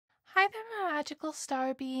Hi there, my magical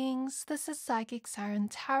star beings. This is Psychic Siren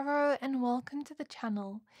Tarot, and welcome to the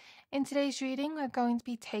channel. In today's reading, we're going to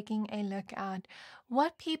be taking a look at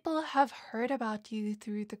what people have heard about you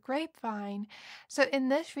through the grapevine. So in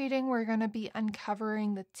this reading, we're going to be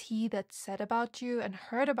uncovering the tea that's said about you and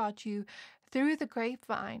heard about you through the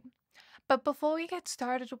grapevine. But before we get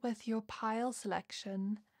started with your pile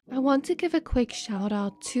selection, I want to give a quick shout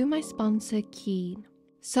out to my sponsor, Keen.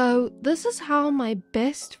 So this is how my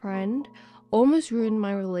best friend almost ruined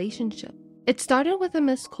my relationship. It started with a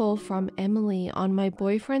missed call from Emily on my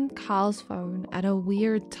boyfriend Kyle's phone at a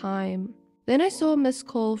weird time. Then I saw a missed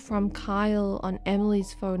call from Kyle on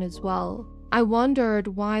Emily's phone as well. I wondered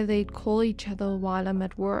why they'd call each other while I'm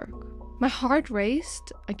at work. My heart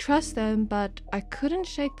raced. I trust them, but I couldn't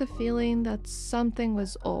shake the feeling that something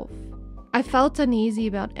was off. I felt uneasy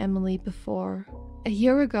about Emily before. A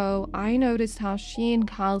year ago, I noticed how she and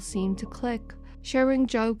Kyle seemed to click, sharing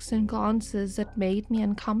jokes and glances that made me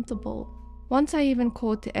uncomfortable. Once I even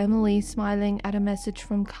caught Emily smiling at a message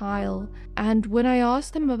from Kyle, and when I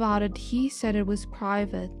asked him about it, he said it was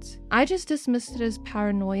private. I just dismissed it as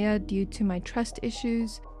paranoia due to my trust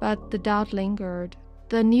issues, but the doubt lingered.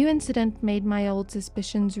 The new incident made my old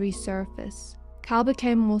suspicions resurface. Kyle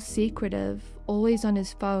became more secretive, always on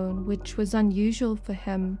his phone, which was unusual for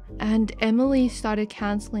him, and Emily started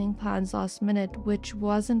cancelling plans last minute, which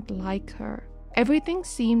wasn't like her. Everything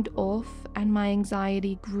seemed off and my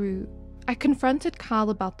anxiety grew. I confronted Kyle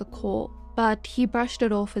about the call, but he brushed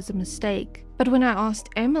it off as a mistake. But when I asked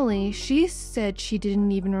Emily, she said she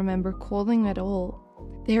didn't even remember calling at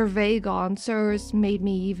all. Their vague answers made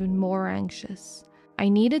me even more anxious. I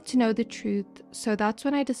needed to know the truth, so that's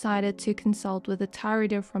when I decided to consult with a tarot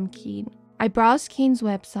reader from Keen. I browsed Keen's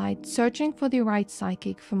website, searching for the right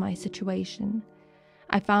psychic for my situation.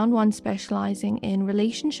 I found one specializing in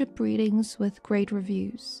relationship readings with great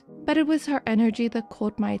reviews. But it was her energy that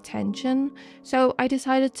caught my attention, so I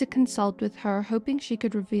decided to consult with her, hoping she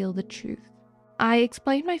could reveal the truth. I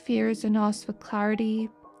explained my fears and asked for clarity.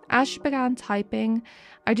 As she began typing,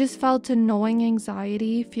 I just felt a gnawing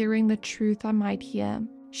anxiety, fearing the truth I might hear.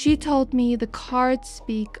 She told me the cards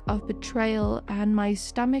speak of betrayal, and my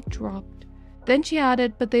stomach dropped. Then she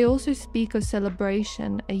added, but they also speak of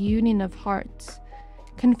celebration, a union of hearts.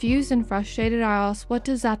 Confused and frustrated, I asked, what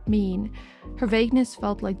does that mean? Her vagueness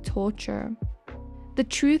felt like torture. The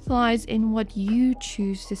truth lies in what you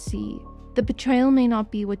choose to see. The betrayal may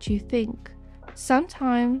not be what you think.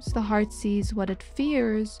 Sometimes the heart sees what it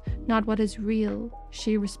fears, not what is real,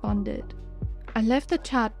 she responded. I left the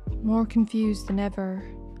chat more confused than ever.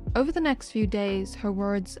 Over the next few days, her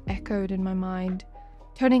words echoed in my mind,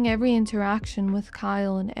 turning every interaction with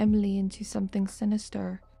Kyle and Emily into something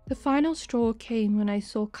sinister. The final straw came when I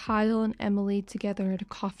saw Kyle and Emily together at a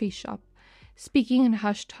coffee shop, speaking in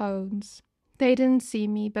hushed tones. They didn't see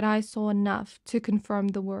me, but I saw enough to confirm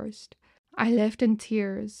the worst. I left in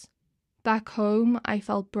tears. Back home, I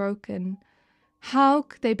felt broken. How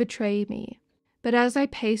could they betray me? But as I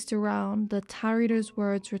paced around, the tarot reader's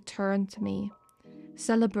words returned to me.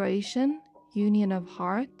 Celebration? Union of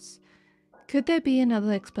hearts? Could there be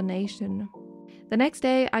another explanation? The next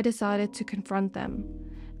day, I decided to confront them.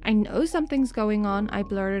 I know something's going on, I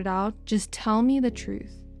blurted out. Just tell me the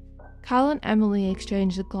truth. Kyle and Emily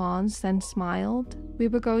exchanged a glance, then smiled. We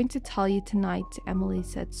were going to tell you tonight, Emily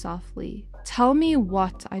said softly. Tell me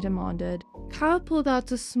what, I demanded. Kyle pulled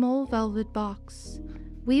out a small velvet box.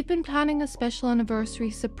 We've been planning a special anniversary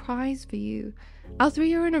surprise for you. Our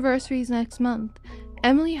 3-year anniversary is next month.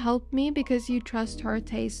 Emily helped me because you trust her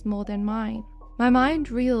taste more than mine. My mind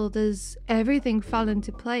reeled as everything fell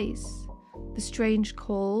into place. The strange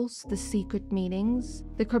calls, the secret meetings,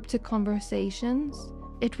 the cryptic conversations.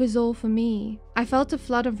 It was all for me. I felt a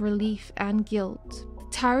flood of relief and guilt. The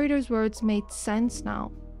tarot reader's words made sense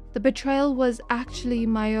now. The betrayal was actually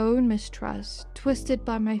my own mistrust, twisted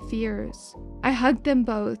by my fears. I hugged them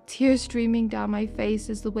both, tears streaming down my face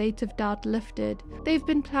as the weight of doubt lifted. They've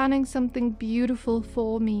been planning something beautiful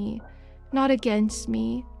for me, not against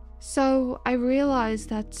me. So I realized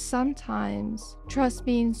that sometimes trust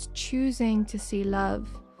means choosing to see love,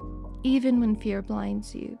 even when fear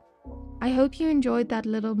blinds you. I hope you enjoyed that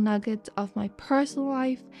little nugget of my personal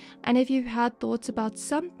life, and if you've had thoughts about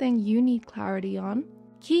something you need clarity on,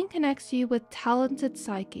 Keen connects you with talented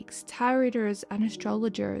psychics, tarot readers, and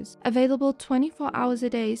astrologers, available 24 hours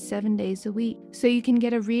a day, 7 days a week, so you can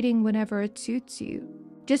get a reading whenever it suits you.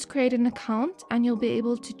 Just create an account and you'll be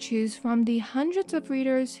able to choose from the hundreds of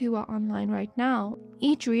readers who are online right now.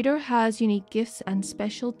 Each reader has unique gifts and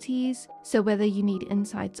specialties, so whether you need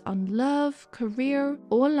insights on love, career,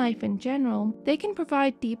 or life in general, they can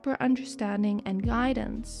provide deeper understanding and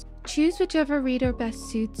guidance. Choose whichever reader best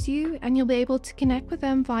suits you, and you'll be able to connect with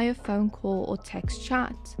them via phone call or text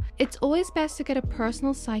chat. It's always best to get a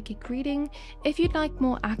personal psychic reading if you'd like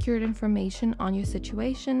more accurate information on your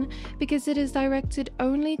situation, because it is directed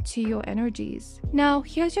only to your energies. Now,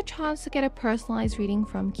 here's your chance to get a personalized reading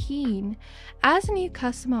from Keen. As a new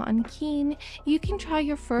customer on Keen, you can try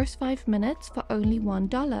your first 5 minutes for only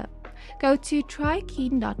 $1. Go to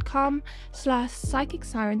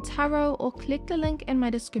trykeen.com/psychicsirenttarot or click the link in my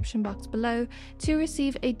description box below to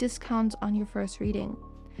receive a discount on your first reading.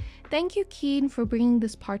 Thank you, Keen, for bringing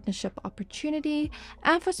this partnership opportunity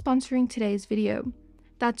and for sponsoring today's video.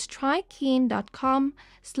 That's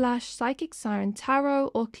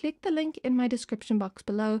trykeen.com/psychicsirenttarot or click the link in my description box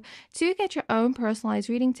below to get your own personalized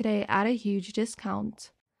reading today at a huge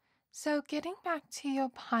discount. So getting back to your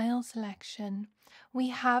pile selection, we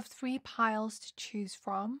have 3 piles to choose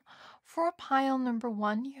from. For pile number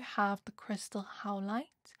 1, you have the crystal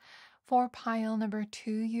Howlite. For pile number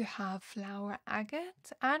 2, you have flower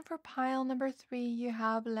Agate. And for pile number 3, you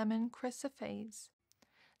have lemon Chrysoprase.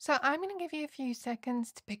 So I'm going to give you a few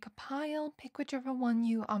seconds to pick a pile, pick whichever one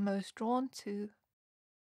you are most drawn to.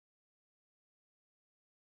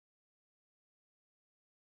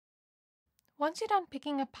 Once you're done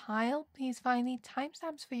picking a pile, please find the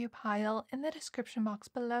timestamps for your pile in the description box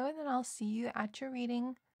below, and then I'll see you at your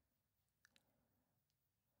reading.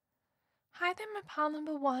 Hi there, my pile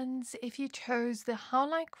number 1s. If you chose the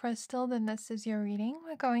Howlite crystal, then this is your reading.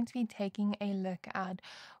 We're going to be taking a look at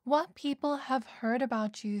what people have heard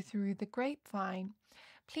about you through the grapevine.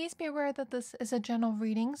 Please be aware that this is a general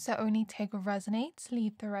reading, so only take what resonates,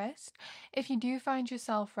 leave the rest. If you do find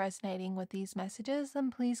yourself resonating with these messages,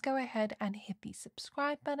 then please go ahead and hit the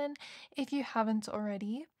subscribe button if you haven't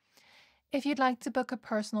already. If you'd like to book a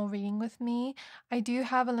personal reading with me, I do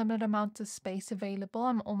have a limited amount of space available.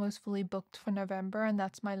 I'm almost fully booked for November, and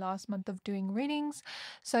that's my last month of doing readings.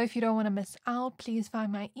 So if you don't want to miss out, please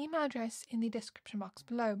find my email address in the description box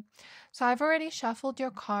below. So I've already shuffled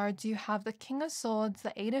your cards. You have the King of Swords,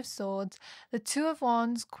 the Eight of Swords, the Two of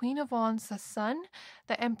Wands, Queen of Wands, the Sun,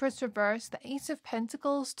 the Empress reverse, the Ace of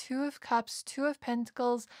Pentacles, Two of Cups, Two of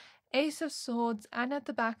Pentacles, Ace of Swords, and at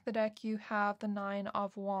the back of the deck you have the Nine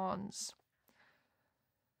of Wands.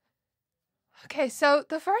 Okay, so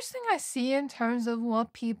the first thing I see in terms of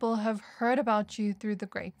what people have heard about you through the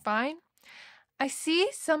grapevine, I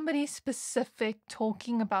see somebody specific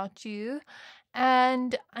talking about you,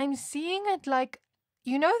 and I'm seeing it like,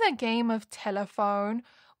 you know, the game of telephone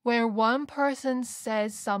where one person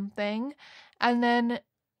says something and then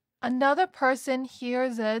another person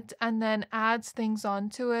hears it and then adds things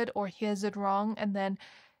onto it, or hears it wrong and then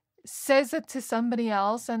says it to somebody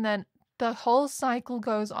else, and then the whole cycle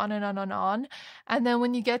goes on and on and on. And then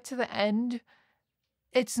when you get to the end,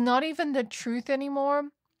 it's not even the truth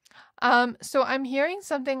anymore. So I'm hearing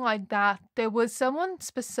something like that. There was someone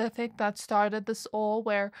specific that started this all,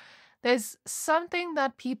 where there's something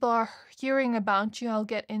that people are hearing about you. I'll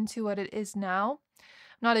get into what it is now.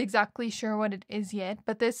 I'm not exactly sure what it is yet,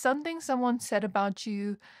 but there's something someone said about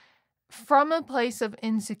you from a place of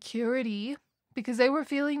insecurity, because they were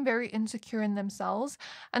feeling very insecure in themselves,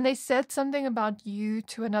 and they said something about you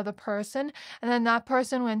to another person, and then that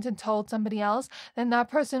person went and told somebody else, then that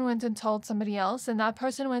person went and told somebody else, and that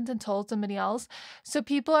person went and told somebody else. So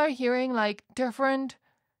people are hearing like different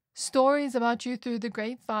stories about you through the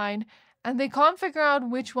grapevine, and they can't figure out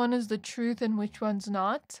which one is the truth and which one's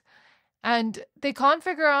not. And they can't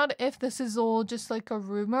figure out if this is all just like a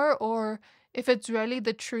rumor or if it's really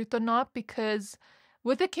the truth or not, because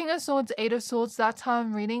with the King of Swords, Eight of Swords, that's how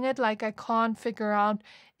I'm reading it. Like, I can't figure out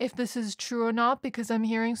if this is true or not, because I'm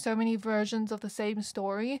hearing so many versions of the same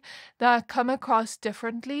story that come across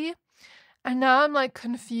differently. And now I'm like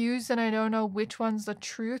confused, and I don't know which one's the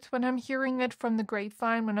truth when I'm hearing it from the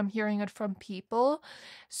grapevine, when I'm hearing it from people.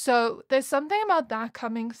 So there's something about that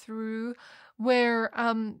coming through, where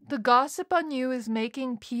the gossip on you is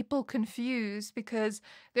making people confused because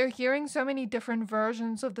they're hearing so many different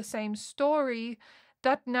versions of the same story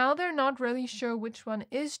that now they're not really sure which one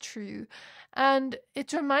is true. And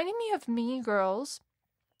it's reminding me of Mean Girls,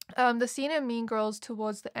 the scene in Mean Girls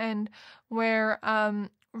towards the end, where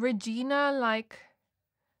Regina like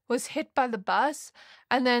was hit by the bus,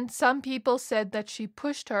 and then some people said that she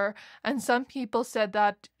pushed her, and some people said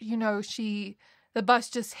that, you know, the bus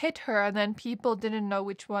just hit her, and then people didn't know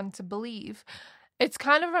which one to believe. It's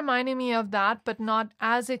kind of reminding me of that, but not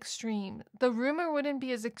as extreme. The rumor wouldn't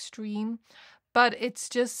be as extreme, but it's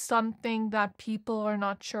just something that people are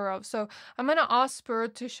not sure of. So I'm going to ask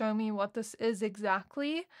Spirit to show me what this is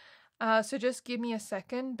exactly. So just give me a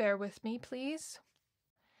second. Bear with me, please.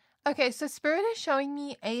 Okay, so Spirit is showing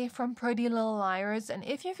me A from Pretty Little Liars, and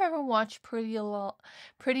if you've ever watched Pretty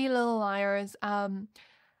Little Liars,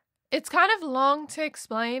 it's kind of long to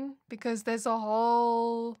explain because there's a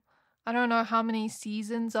whole, I don't know how many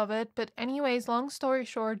seasons of it, but anyways, long story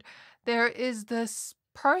short, there is this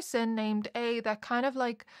person named A that kind of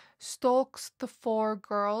like stalks the four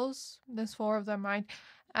girls. There's four of them, right?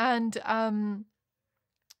 And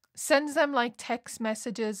sends them like text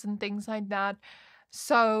messages and things like that.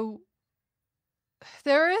 So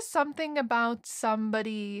there is something about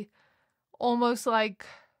somebody almost like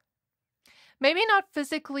maybe not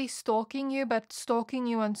physically stalking you, but stalking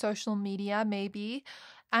you on social media, maybe,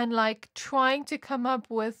 and like trying to come up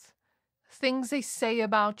with things they say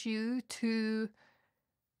about you to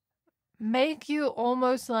make you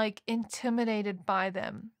almost like intimidated by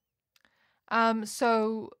them.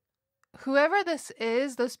 So whoever this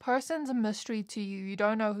is, this person's a mystery to you. You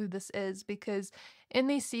don't know who this is because in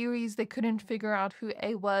the series they couldn't figure out who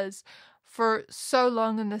A was for so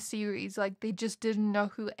long in the series. Like they just didn't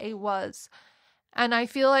know who A was. And I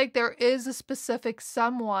feel like there is a specific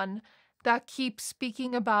someone that keeps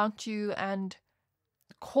speaking about you and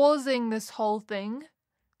causing this whole thing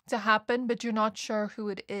to happen, but you're not sure who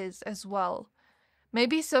it is as well.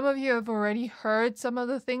 Maybe some of you have already heard some of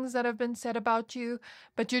the things that have been said about you,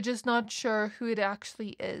 but you're just not sure who it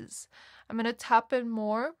actually is. I'm going to tap in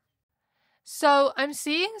more. So I'm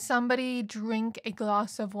seeing somebody drink a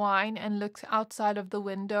glass of wine and look outside of the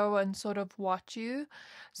window and sort of watch you.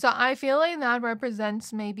 So I feel like that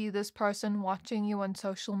represents maybe this person watching you on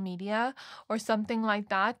social media or something like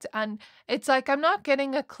that. And it's like I'm not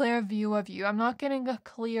getting a clear view of you. I'm not getting a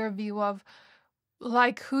clear view of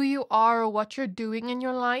like who you are or what you're doing in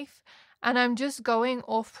your life. And I'm just going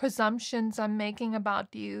off presumptions I'm making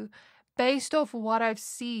about you based off what I've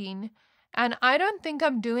seen. And I don't think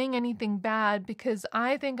I'm doing anything bad because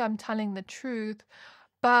I think I'm telling the truth.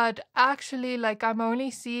 But actually, like, I'm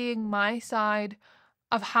only seeing my side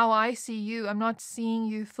of how I see you. I'm not seeing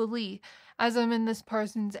you fully as I'm in this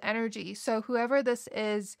person's energy. So whoever this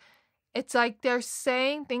is, it's like they're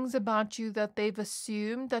saying things about you that they've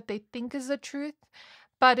assumed that they think is the truth,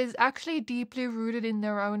 but is actually deeply rooted in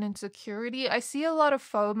their own insecurity. I see a lot of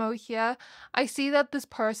FOMO here. I see that this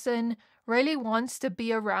person really wants to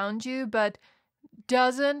be around you, but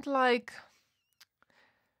doesn't like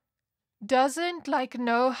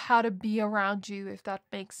know how to be around you, if that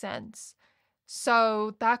makes sense.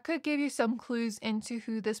 So that could give you some clues into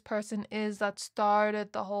who this person is that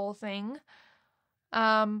started the whole thing.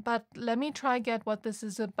 But let me try get what this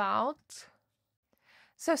is about.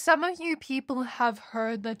 So some of you people have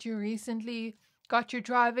heard that you recently got your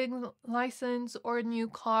driving license or a new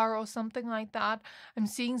car or something like that. I'm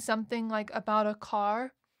seeing something like about a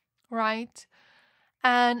car, right?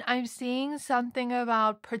 And I'm seeing something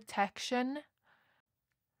about protection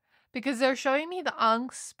because they're showing me the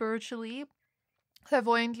Ankhs spiritually,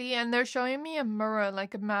 clairvoyantly, and they're showing me a mirror,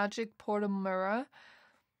 like a magic portal mirror.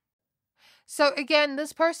 So again,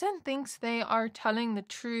 this person thinks they are telling the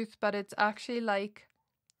truth, but it's actually like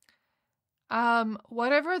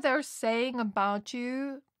whatever they're saying about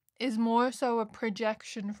you is more so a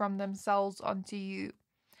projection from themselves onto you.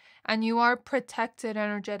 And you are protected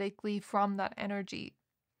energetically from that energy.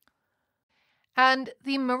 And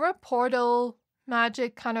the mirror portal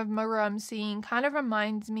magic kind of mirror I'm seeing kind of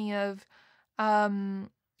reminds me of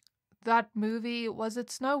that movie. Was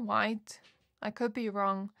it Snow White? I could be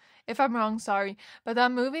wrong. If I'm wrong, sorry. But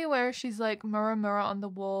that movie where she's like, mirror, mirror on the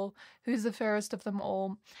wall, who's the fairest of them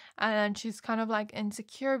all? And she's kind of like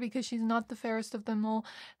insecure because she's not the fairest of them all.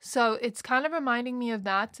 So it's kind of reminding me of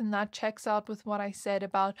that. And that checks out with what I said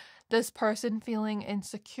about this person feeling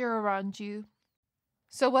insecure around you.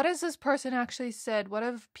 So what has this person actually said? What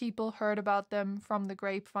have people heard about them from the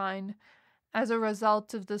grapevine as a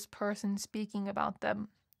result of this person speaking about them?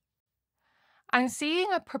 I'm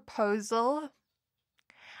seeing a proposal.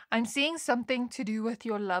 I'm seeing something to do with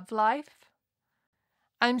your love life.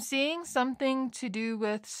 I'm seeing something to do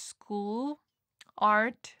with school,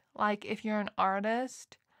 art, like if you're an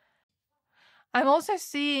artist. I'm also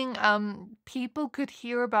seeing people could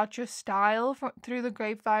hear about your style through the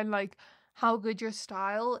grapevine, like how good your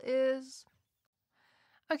style is.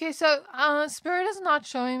 Okay, so Spirit is not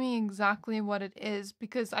showing me exactly what it is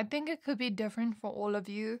because I think it could be different for all of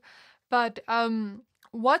you. But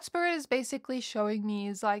what Spirit is basically showing me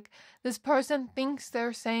is like this person thinks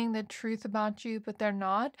they're saying the truth about you, but they're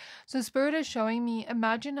not. So Spirit is showing me,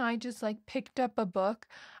 imagine I just like picked up a book,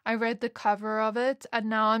 I read the cover of it, and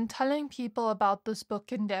now I'm telling people about this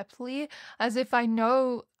book in depthly as if I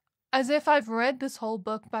know as if I've read this whole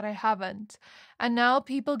book, but I haven't. And now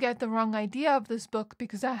people get the wrong idea of this book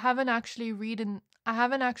because I haven't actually read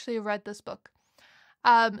this book.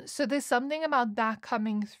 So there's something about that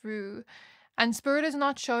coming through. And Spirit is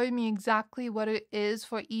not showing me exactly what it is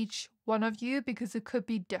for each one of you because it could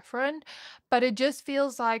be different. But it just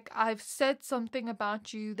feels like I've said something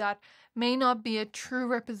about you that may not be a true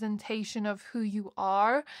representation of who you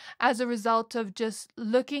are as a result of just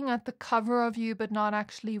looking at the cover of you but not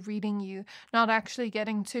actually reading you, not actually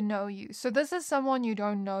getting to know you. So this is someone you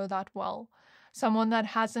don't know that well. Someone that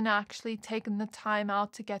hasn't actually taken the time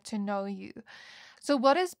out to get to know you. So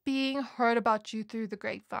what is being heard about you through the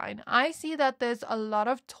grapevine? I see that there's a lot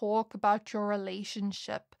of talk about your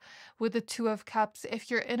relationship with the Two of Cups.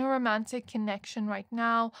 If you're in a romantic connection right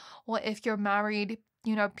now, or if you're married,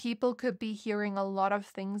 people could be hearing a lot of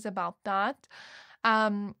things about that.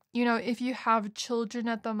 If you have children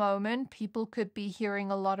at the moment, people could be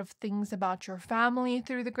hearing a lot of things about your family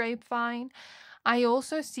through the grapevine. I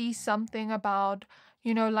also see something about,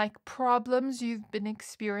 like problems you've been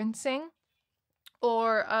experiencing,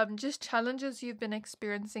 or just challenges you've been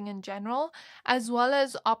experiencing in general, as well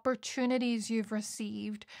as opportunities you've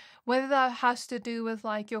received, whether that has to do with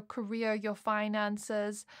like your career, your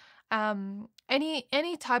finances,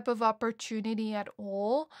 any type of opportunity at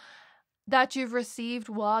all that you've received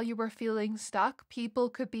while you were feeling stuck. People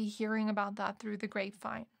could be hearing about that through the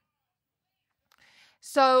grapevine.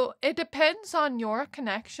 So it depends on your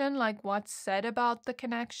connection, like what's said about the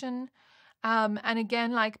connection. And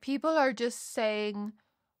again, like people are just saying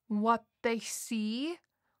what they see,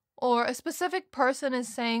 or a specific person is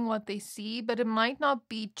saying what they see, but it might not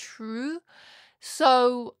be true.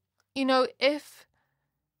 So, if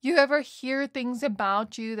you ever hear things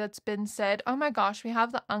about you that's been said, oh my gosh, we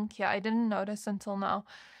have the Ankh here. I didn't notice until now.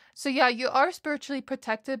 So yeah, you are spiritually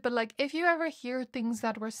protected, but like if you ever hear things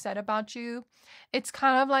that were said about you, it's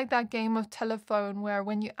kind of like that game of telephone where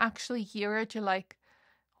when you actually hear it, you're like,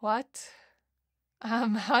 what?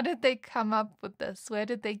 How did they come up with this? Where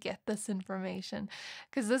did they get this information?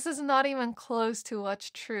 Because this is not even close to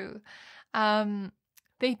what's true.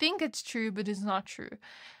 They think it's true, but it's not true.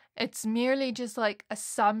 It's merely just like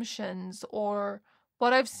assumptions or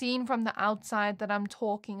what I've seen from the outside that I'm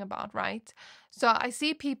talking about, right? So I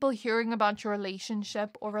see people hearing about your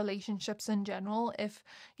relationship or relationships in general. If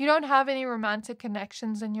you don't have any romantic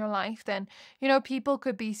connections in your life, then, people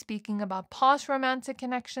could be speaking about past romantic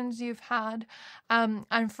connections you've had,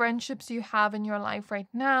 and friendships you have in your life right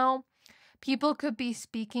now. People could be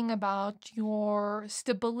speaking about your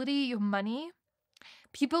stability, your money.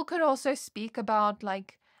 People could also speak about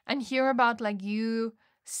and hear about you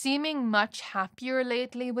seeming much happier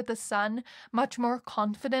lately with the Sun, much more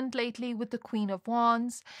confident lately with the Queen of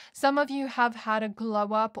Wands. Some of you have had a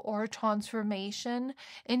glow up or a transformation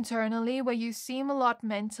internally where you seem a lot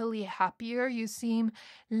mentally happier. You seem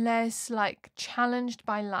less challenged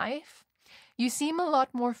by life. You seem a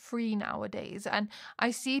lot more free nowadays, and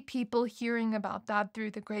I see people hearing about that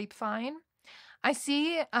through the grapevine. I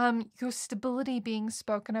see your stability being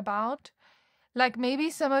spoken about. Like maybe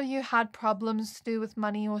some of you had problems to do with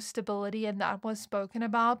money or stability and that was spoken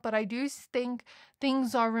about, but I do think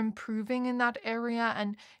things are improving in that area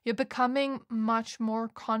and you're becoming much more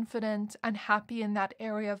confident and happy in that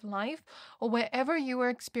area of life, or wherever you are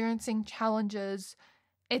experiencing challenges,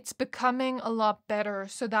 it's becoming a lot better.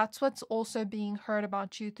 So that's what's also being heard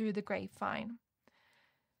about you through the grapevine.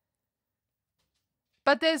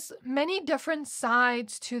 But there's many different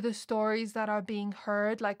sides to the stories that are being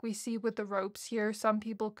heard. Like we see with the ropes here, some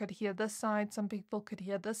people could hear this side, some people could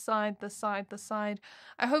hear this side, this side, this side.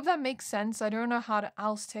 I hope that makes sense. I don't know how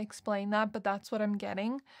else to explain that, but that's what I'm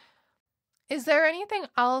getting. Is there anything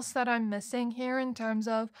else that I'm missing here in terms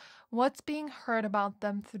of what's being heard about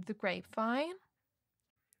them through the grapevine?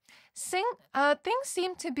 Things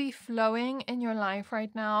seem to be flowing in your life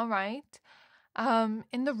right now, right?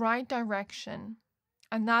 In the right direction.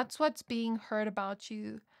 And that's what's being heard about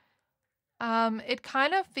you. It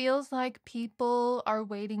kind of feels like people are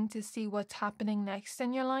waiting to see what's happening next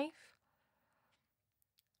in your life.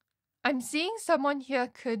 I'm seeing someone here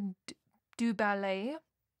could do ballet.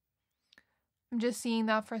 I'm just seeing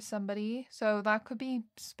that for somebody. So that could be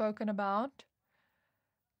spoken about.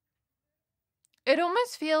 It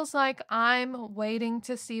almost feels like I'm waiting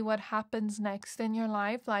to see what happens next in your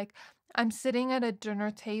life. Like I'm sitting at a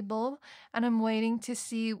dinner table and I'm waiting to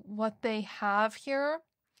see what they have here.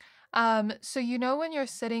 So when you're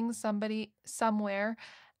sitting somewhere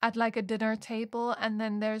at a dinner table and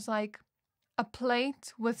then there's a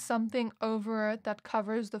plate with something over it that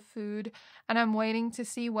covers the food, and I'm waiting to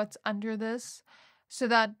see what's under this so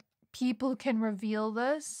that people can reveal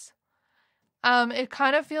this. it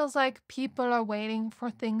kind of feels like people are waiting for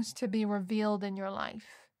things to be revealed in your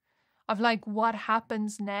life, of like what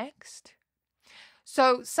happens next.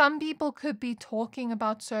 So some people could be talking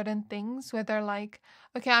about certain things where they're like,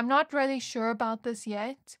 okay, I'm not really sure about this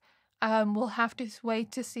yet. We'll have to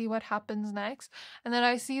wait to see what happens next. And then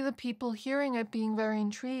I see the people hearing it being very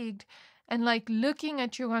intrigued and like looking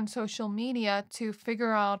at you on social media to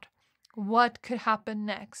figure out what could happen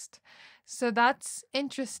next. So that's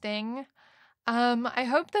interesting. I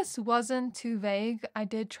hope this wasn't too vague. I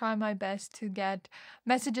did try my best to get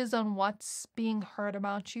messages on what's being heard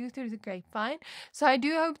about you through the grapevine. So I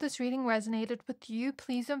do hope this reading resonated with you.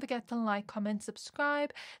 Please don't forget to like, comment,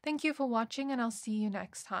 subscribe. Thank you for watching, and I'll see you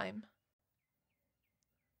next time.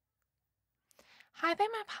 Hi there,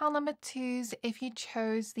 my pile number 2s. If you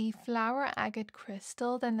chose the flower agate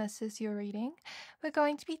crystal, then this is your reading. We're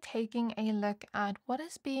going to be taking a look at what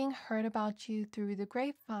is being heard about you through the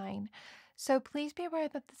grapevine. So please be aware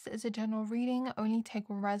that this is a general reading. Only take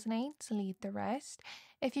what resonates, leave the rest.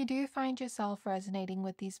 If you do find yourself resonating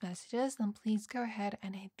with these messages, then please go ahead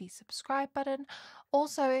and hit the subscribe button.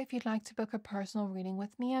 Also, if you'd like to book a personal reading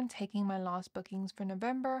with me, I'm taking my last bookings for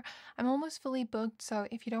November. I'm almost fully booked, so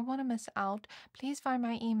if you don't want to miss out, please find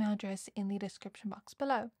my email address in the description box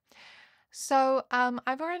below. So,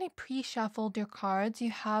 I've already pre-shuffled your cards.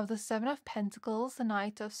 You have the 7 of Pentacles, the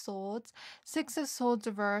Knight of Swords, 6 of Swords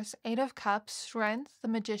reverse, 8 of Cups, Strength, the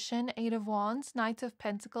Magician, 8 of Wands, Knight of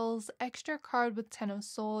Pentacles, extra card with 10 of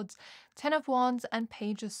Swords, 10 of Wands, and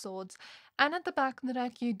Page of Swords. And at the back of the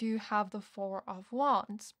deck, you do have the 4 of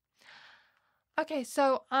Wands. Okay,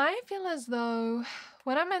 so I feel as though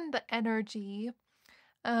when I'm in the energy,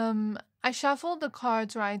 I shuffled the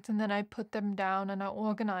cards, right, and then I put them down and I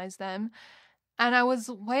organized them. And I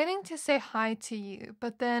was waiting to say hi to you,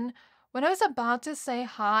 but then when I was about to say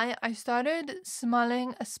hi, I started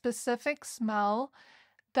smelling a specific smell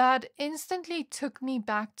that instantly took me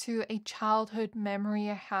back to a childhood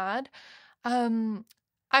memory I had.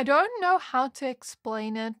 I don't know how to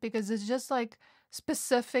explain it because it's just like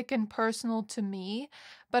specific and personal to me,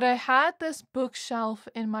 but I had this bookshelf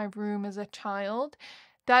in my room as a child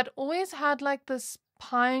that always had like this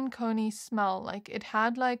pine coney smell. Like it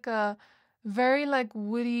had like a very like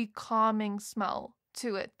woody, calming smell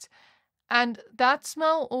to it. And that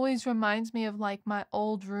smell always reminds me of like my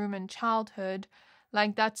old room in childhood,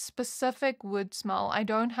 like that specific wood smell. I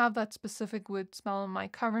don't have that specific wood smell in my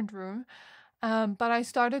current room. But I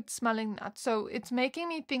started smelling that. So it's making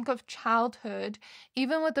me think of childhood,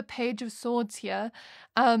 even with the Page of Swords here.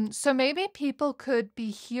 So maybe people could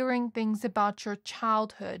be hearing things about your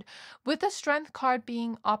childhood. With the Strength card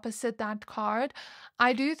being opposite that card,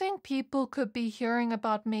 I do think people could be hearing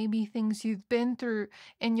about maybe things you've been through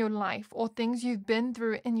in your life or things you've been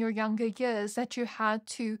through in your younger years that you had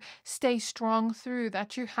to stay strong through,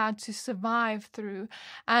 that you had to survive through.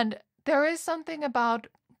 And there is something about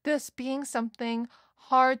this being something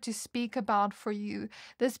hard to speak about for you,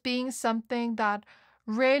 this being something that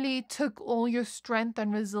really took all your strength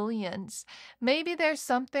and resilience. Maybe there's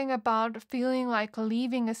something about feeling like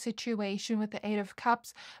leaving a situation with the 8 of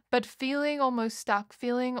Cups, but feeling almost stuck,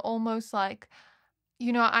 feeling almost like,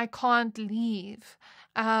 I can't leave.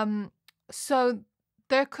 So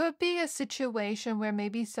there could be a situation where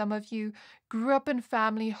maybe some of you grew up in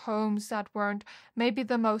family homes that weren't maybe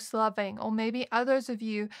the most loving, or maybe others of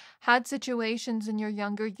you had situations in your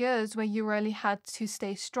younger years where you really had to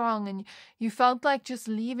stay strong and you felt like just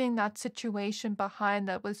leaving that situation behind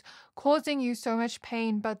that was causing you so much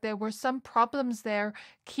pain, but there were some problems there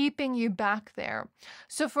keeping you back there.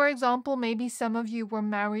 So for example, maybe some of you were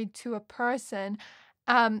married to a person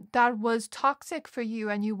that was toxic for you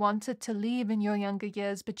and you wanted to leave in your younger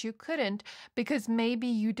years, but you couldn't because maybe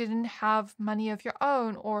you didn't have money of your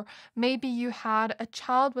own, or maybe you had a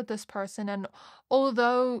child with this person. And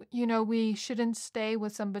although, we shouldn't stay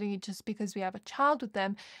with somebody just because we have a child with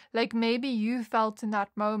them, like maybe you felt in that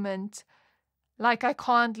moment like I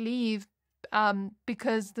can't leave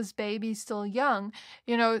because this baby's still young.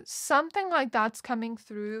 Something like that's coming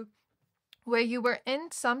through where you were in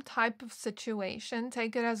some type of situation,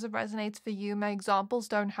 take it as it resonates for you, my examples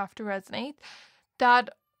don't have to resonate, that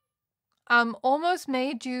almost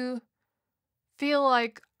made you feel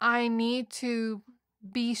like I need to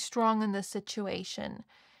be strong in this situation,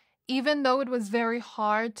 even though it was very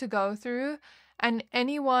hard to go through. And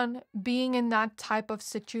anyone being in that type of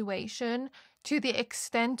situation, to the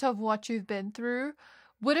extent of what you've been through,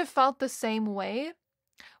 would have felt the same way,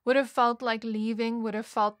 would have felt like leaving, would have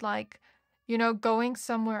felt like going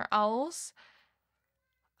somewhere else.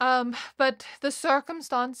 But the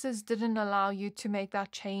circumstances didn't allow you to make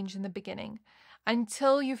that change in the beginning.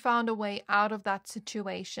 until you found a way out of that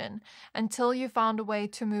situation, until you found a way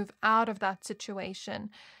to move out of that situation.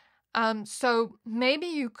 So maybe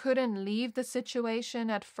you couldn't leave the situation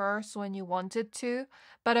at first when you wanted to,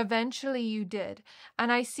 but eventually you did.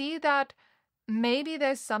 And I see that maybe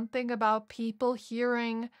there's something about people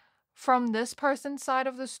hearing from this person's side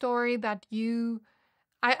of the story that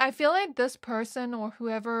I feel like this person or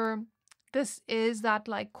whoever this is that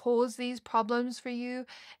like caused these problems for you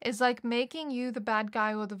is like making you the bad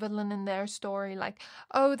guy or the villain in their story. Like,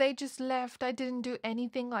 oh, they just left. I didn't do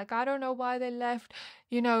anything. Like, I don't know why they left,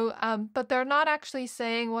 but they're not actually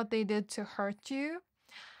saying what they did to hurt you.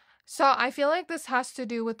 So I feel like this has to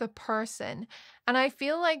do with the person. And I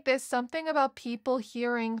feel like there's something about people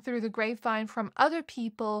hearing through the grapevine from other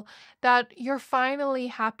people that you're finally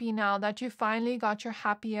happy now, that you finally got your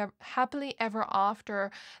happily ever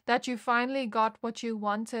after, that you finally got what you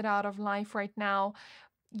wanted out of life right now.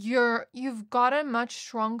 You've gotten much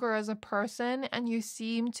stronger as a person, and you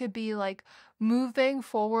seem to be like moving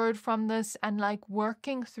forward from this and like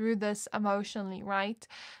working through this emotionally, right?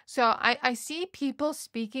 So I see people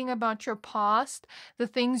speaking about your past, the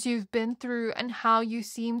things you've been through, and how you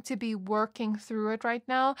seem to be working through it right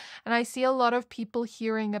now. And I see a lot of people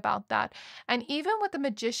hearing about that. And even with the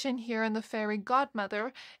magician here and the fairy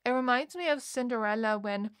godmother, it reminds me of Cinderella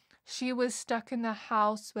when she was stuck in the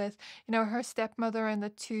house with, her stepmother and the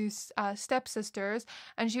two stepsisters,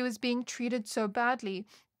 and she was being treated so badly.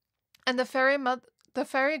 And the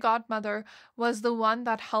fairy godmother was the one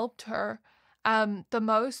that helped her the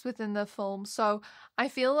most within the film. So I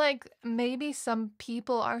feel like maybe some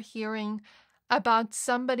people are hearing about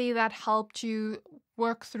somebody that helped you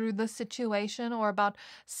work through the situation, or about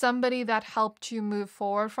somebody that helped you move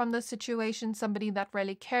forward from the situation, somebody that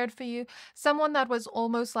really cared for you, someone that was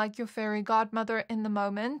almost like your fairy godmother in the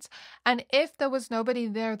moment. And if there was nobody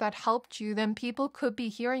there that helped you, then people could be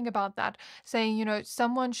hearing about that, saying,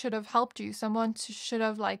 someone should have helped you, someone should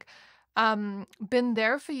have been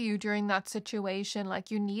there for you during that situation, like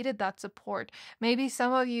you needed that support. Maybe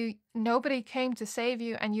some of you, nobody came to save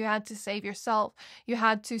you and you had to save yourself. You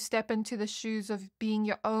had to step into the shoes of being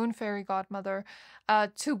your own fairy godmother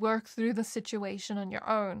to work through the situation on your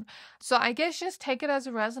own. So I guess just take it as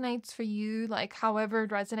it resonates for you, like however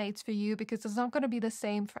it resonates for you, because it's not going to be the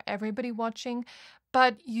same for everybody watching.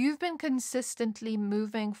 But you've been consistently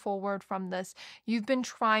moving forward from this. You've been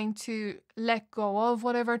trying to let go of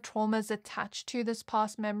whatever trauma is attached to this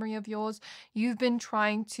past memory of yours. You've been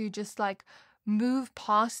trying to just like move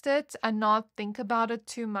past it and not think about it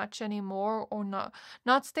too much anymore, or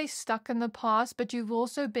not stay stuck in the past. But you've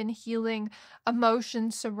also been healing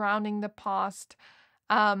emotions surrounding the past,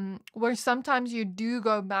 where sometimes you do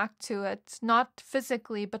go back to it, not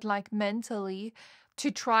physically, but like mentally, to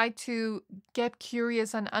try to get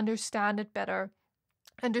curious and understand it better,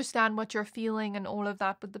 understand what you're feeling and all of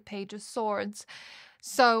that with the Page of Swords.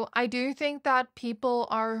 So I do think that people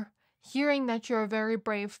are hearing that you're a very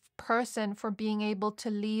brave person for being able to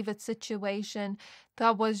leave a situation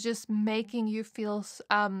that was just making you feel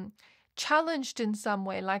challenged in some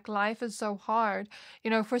way, like life is so hard.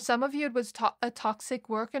 For some of you, it was a toxic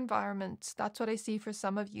work environment. That's what I see for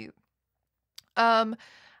some of you.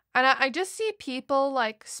 And I just see people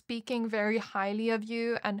like speaking very highly of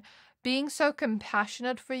you and being so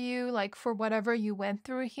compassionate for you, like for whatever you went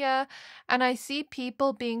through here. And I see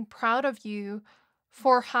people being proud of you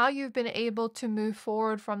for how you've been able to move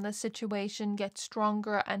forward from the situation, get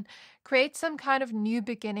stronger, and create some kind of new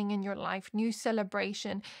beginning in your life, new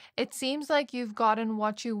celebration. It seems like you've gotten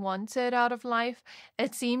what you wanted out of life.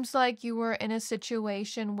 It seems like you were in a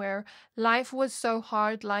situation where life was so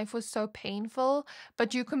hard, life was so painful,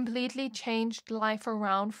 but you completely changed life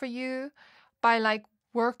around for you by like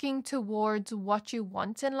working towards what you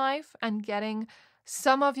want in life and getting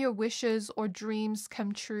some of your wishes or dreams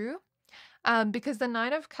come true. Because the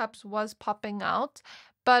Nine of Cups was popping out,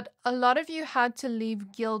 but a lot of you had to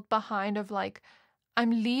leave guilt behind of like,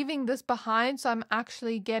 I'm leaving this behind, so I'm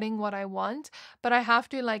actually getting what I want, but I have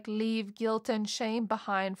to like leave guilt and shame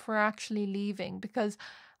behind for actually leaving, because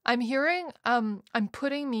I'm hearing, I'm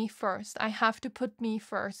putting me first. I have to put me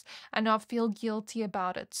first and not feel guilty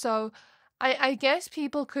about it. So I guess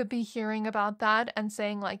people could be hearing about that and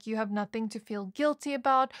saying like, you have nothing to feel guilty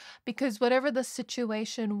about, because whatever the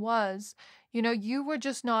situation was, you were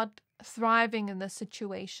just not thriving in the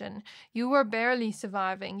situation. You were barely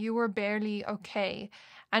surviving. You were barely okay.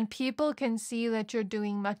 And people can see that you're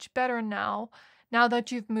doing much better now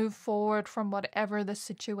that you've moved forward from whatever the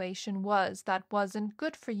situation was that wasn't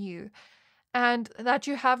good for you. And that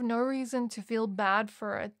you have no reason to feel bad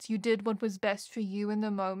for it. You did what was best for you in the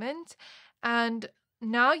moment. And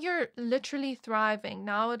now you're literally thriving.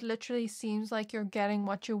 Now it literally seems like you're getting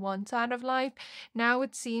what you want out of life. Now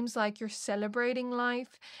it seems like you're celebrating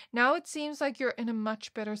life. Now it seems like you're in a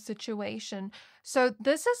much better situation. So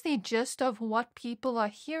this is the gist of what people are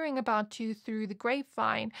hearing about you through the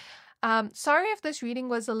grapevine. Sorry if this reading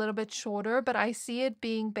was a little bit shorter, but I see it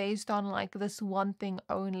being based on like this one thing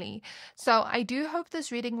only. So I do hope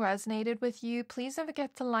this reading resonated with you. Please don't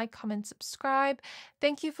forget to like, comment, subscribe.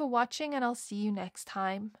 Thank you for watching, and I'll see you next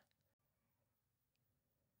time.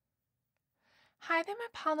 Hi there, my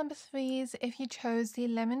pile number threes. If you chose the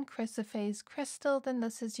lemon chrysoprase crystal, then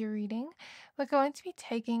this is your reading. We're going to be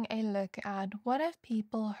taking a look at what have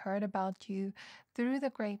people heard about you through the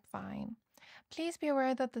grapevine. Please be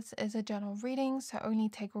aware that this is a general reading, so only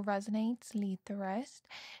take what resonates, leave the rest.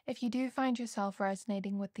 If you do find yourself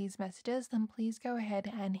resonating with these messages, then please go ahead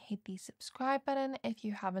and hit the subscribe button if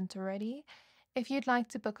you haven't already. If you'd like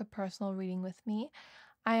to book a personal reading with me,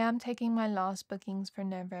 I am taking my last bookings for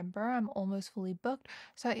November. I'm almost fully booked,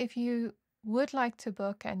 so if you would like to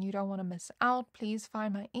book and you don't want to miss out, please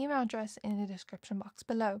find my email address in the description box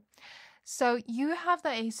below. So you have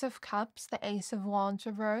the Ace of Cups, the Ace of Wands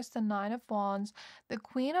reversed, the Nine of Wands, the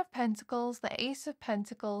Queen of Pentacles, the Ace of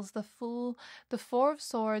Pentacles, the Fool, the Four of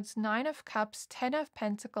Swords, Nine of Cups, 10 of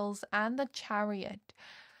Pentacles, and the Chariot.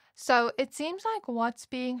 So it seems like what's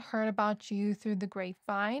being heard about you through the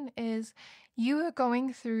grapevine is you are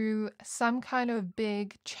going through some kind of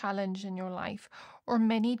big challenge in your life, or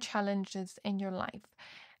many challenges in your life.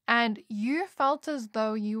 And you felt as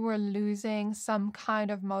though you were losing some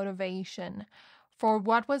kind of motivation for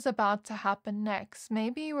what was about to happen next.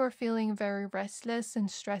 Maybe you were feeling very restless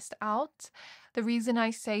and stressed out. The reason I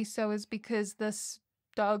say so is because this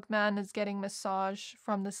dog man is getting massage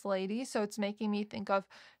from this lady, so it's making me think of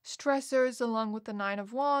stressors along with the Nine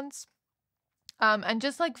of Wands, and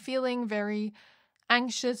just like feeling very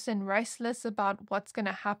anxious and restless about what's going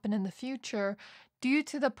to happen in the future due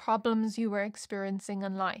to the problems you were experiencing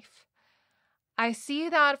in life. I see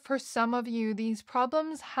that for some of you, these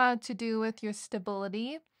problems had to do with your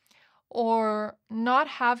stability or not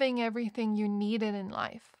having everything you needed in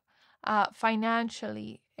life,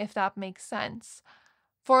 financially, if that makes sense.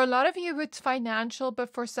 For a lot of you, it's financial,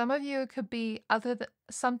 but for some of you, it could be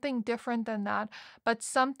something different than that, but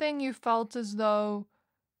something you felt as though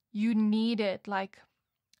you needed. Like,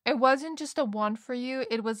 it wasn't just a want for you,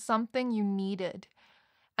 it was something you needed.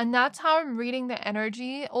 And that's how I'm reading the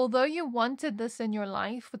energy. Although you wanted this in your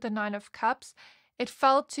life with the Nine of Cups, it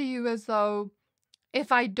felt to you as though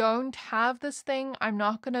if I don't have this thing, I'm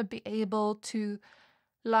not going to be able to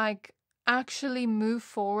like actually move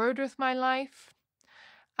forward with my life.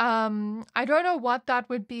 I don't know what that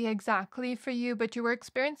would be exactly for you, but you were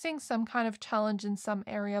experiencing some kind of challenge in some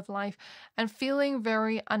area of life and feeling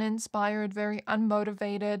very uninspired, very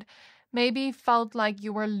unmotivated. Maybe felt like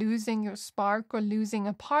you were losing your spark or losing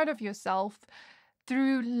a part of yourself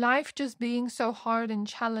through life just being so hard and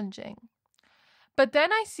challenging. But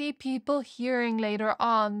then I see people hearing later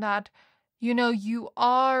on that, you know, you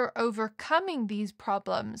are overcoming these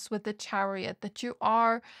problems with the Chariot, that you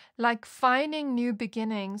are like finding new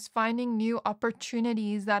beginnings, finding new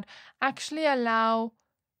opportunities that actually allow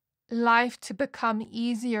life to become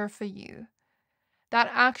easier for you, that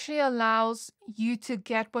actually allows you to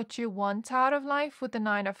get what you want out of life with the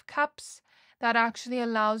Nine of Cups, that actually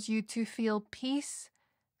allows you to feel peace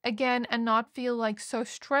again and not feel like so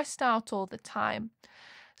stressed out all the time.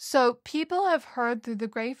 So people have heard through the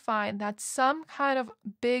grapevine that some kind of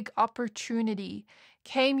big opportunity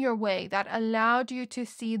came your way that allowed you to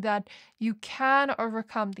see that you can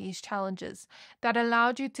overcome these challenges, that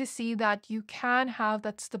allowed you to see that you can have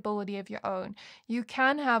that stability of your own, you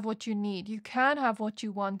can have what you need, you can have what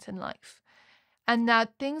you want in life, and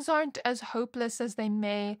that things aren't as hopeless as they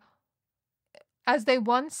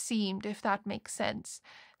once seemed, if that makes sense.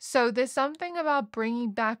 So there's something about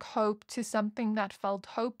bringing back hope to something that felt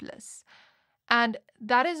hopeless. And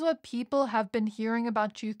that is what people have been hearing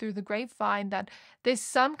about you through the grapevine, that there's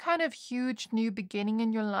some kind of huge new beginning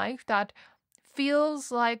in your life that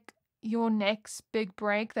feels like your next big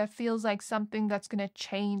break, that feels like something that's going to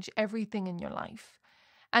change everything in your life.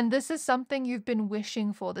 And this is something you've been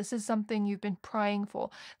wishing for. This is something you've been praying for.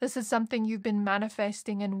 This is something you've been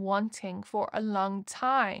manifesting and wanting for a long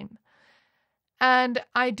time. And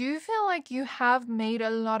I do feel like you have made a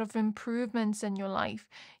lot of improvements in your life.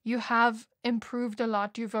 You have improved a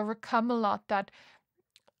lot. You've overcome a lot, that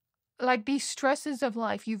like these stresses of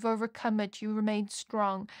life, you've overcome it. You remained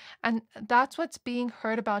strong. And that's what's being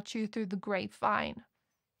heard about you through the grapevine.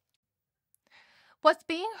 What's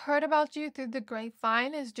being heard about you through the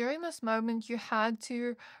grapevine is during this moment you had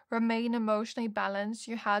to remain emotionally balanced,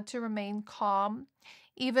 you had to remain calm,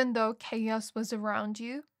 even though chaos was around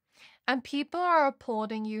you. And people are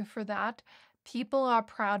applauding you for that. People are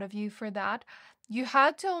proud of you for that. You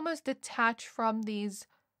had to almost detach from these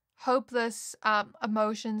hopeless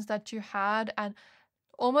emotions that you had and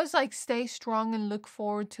almost like stay strong and look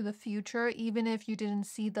forward to the future, even if you didn't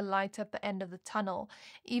see the light at the end of the tunnel.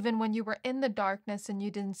 Even when you were in the darkness and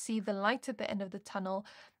you didn't see the light at the end of the tunnel,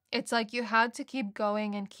 it's like you had to keep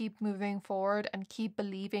going and keep moving forward and keep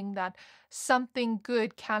believing that something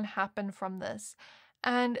good can happen from this.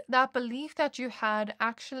 And that belief that you had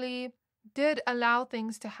actually did allow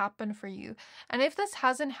things to happen for you. And if this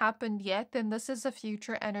hasn't happened yet, then this is a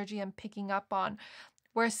future energy I'm picking up on,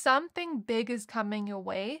 where something big is coming your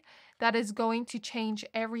way that is going to change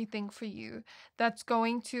everything for you, that's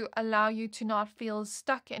going to allow you to not feel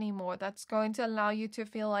stuck anymore, that's going to allow you to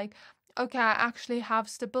feel like, okay, I actually have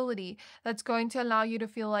stability, that's going to allow you to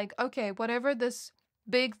feel like, okay, whatever this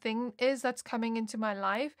big thing is that's coming into my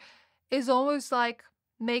life is almost like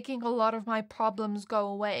making a lot of my problems go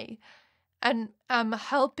away and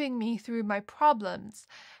helping me through my problems.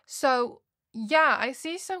 So yeah, I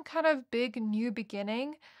see some kind of big new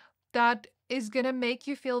beginning that is going to make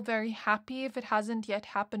you feel very happy if it hasn't yet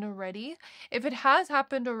happened already. If it has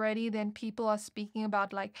happened already, then people are speaking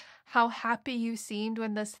about like how happy you seemed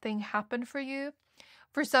when this thing happened for you.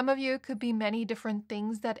 For some of you, it could be many different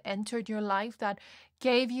things that entered your life that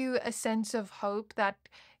gave you a sense of hope, that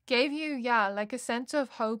gave you, yeah, like a sense of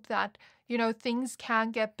hope that, you know, things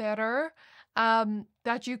can get better,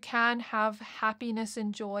 that you can have happiness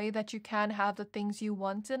and joy, that you can have the things you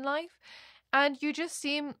want in life. And you just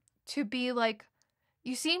seem to be like,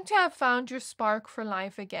 you seem to have found your spark for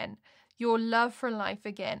life again, your love for life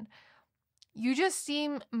again. You just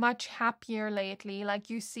seem much happier lately. Like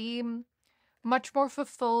you seem much more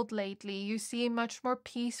fulfilled lately. You seem much more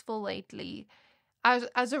peaceful lately.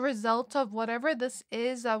 As a result of whatever this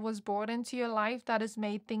is that was brought into your life that has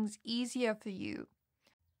made things easier for you.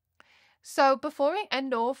 So before we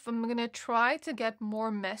end off, I'm going to try to get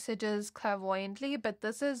more messages clairvoyantly, but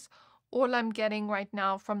this is all I'm getting right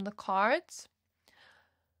now from the cards.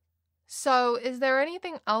 So is there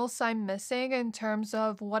anything else I'm missing in terms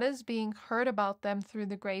of what is being heard about them through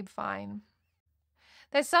the grapevine?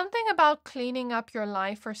 There's something about cleaning up your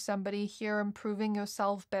life for somebody here, improving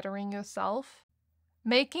yourself, bettering yourself,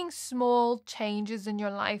 making small changes in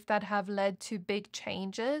your life that have led to big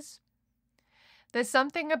changes. There's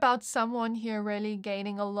something about someone here really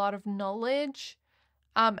gaining a lot of knowledge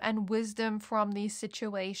and wisdom from these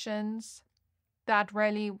situations that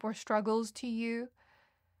really were struggles to you.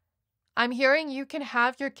 I'm hearing you can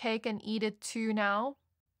have your cake and eat it too now.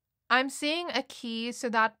 I'm seeing a key, so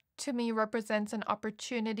that to me represents an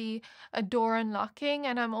opportunity, a door unlocking,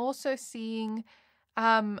 and I'm also seeing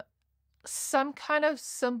some kind of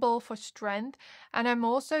symbol for strength, and I'm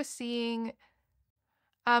also seeing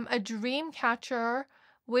a dream catcher,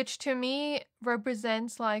 which to me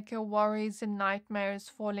represents like your worries and nightmares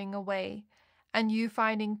falling away and you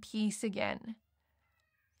finding peace again.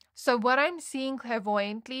 So what I'm seeing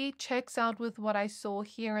clairvoyantly checks out with what I saw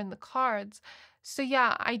here in the cards. So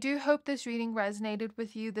yeah, I do hope this reading resonated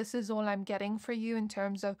with you. This is all I'm getting for you in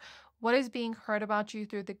terms of what is being heard about you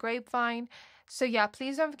through the grapevine. So yeah,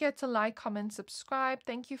 please don't forget to like, comment, subscribe.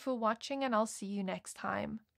 Thank you for watching, and I'll see you next time.